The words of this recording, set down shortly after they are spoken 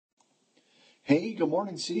Hey, good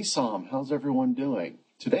morning, CSOM. How's everyone doing?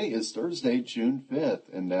 Today is Thursday, June 5th,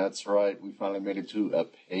 and that's right, we finally made it to a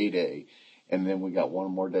payday. And then we got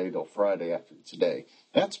one more day till Friday after today.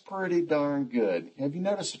 That's pretty darn good. Have you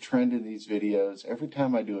noticed a trend in these videos? Every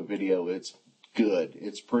time I do a video, it's good.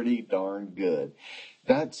 It's pretty darn good.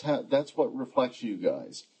 That's what reflects you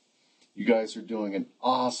guys. You guys are doing an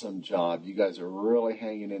awesome job. You guys are really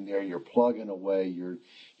hanging in there. You're plugging away. You're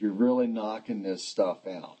really knocking this stuff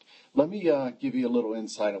out. Let me give you a little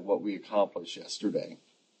insight of what we accomplished yesterday.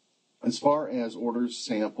 As far as orders,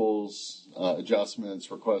 samples,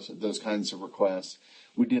 adjustments, requests, those kinds of requests,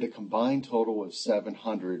 we did a combined total of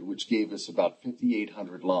 700, which gave us about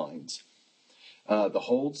 5,800 lines. The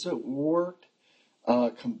holds that worked,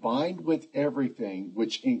 combined with everything,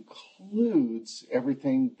 which includes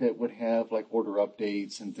everything that would have like order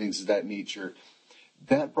updates and things of that nature,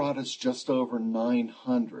 that brought us just over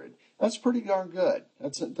 900. That's pretty darn good.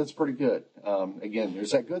 That's pretty good. Again,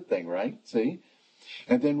 there's that good thing, right? See?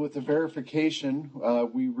 And then with the verification,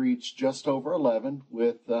 we reached just over 11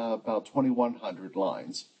 with about 2,100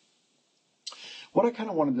 lines. What I kind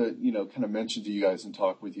of wanted to, kind of mention to you guys and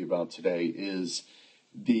talk with you about today is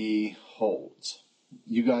the holds.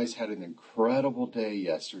 You guys had an incredible day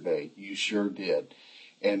yesterday. You sure did.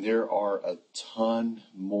 And there are a ton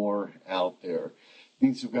more out there.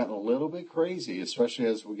 Things have gotten a little bit crazy, especially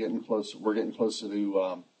as we're getting closer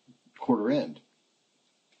to quarter end.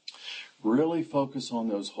 Really focus on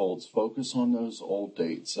those holds. Focus on those old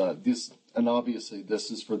dates. And obviously, this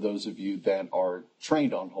is for those of you that are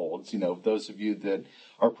trained on holds. Those of you that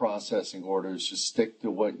are processing orders, just stick to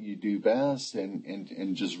what you do best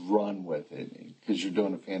and just run with it because you're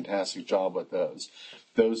doing a fantastic job with those.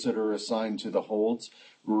 Those that are assigned to the holds,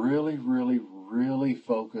 really, really, really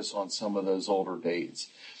focus on some of those older dates.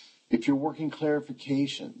 If you're working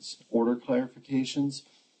clarifications, order clarifications,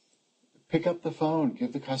 pick up the phone,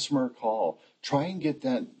 give the customer a call. Try and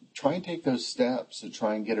take those steps to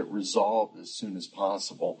try and get it resolved as soon as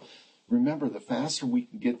possible. Remember, the faster we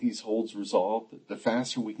can get these holds resolved, the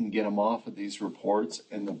faster we can get them off of these reports,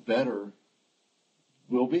 and the better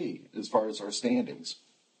we'll be as far as our standings.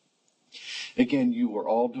 Again, you are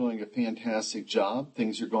all doing a fantastic job.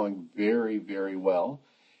 Things are going very, very well.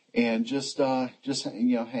 And just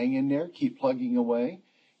hang in there, keep plugging away,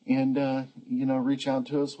 and, reach out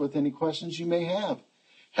to us with any questions you may have.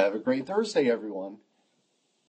 Have a great Thursday, everyone.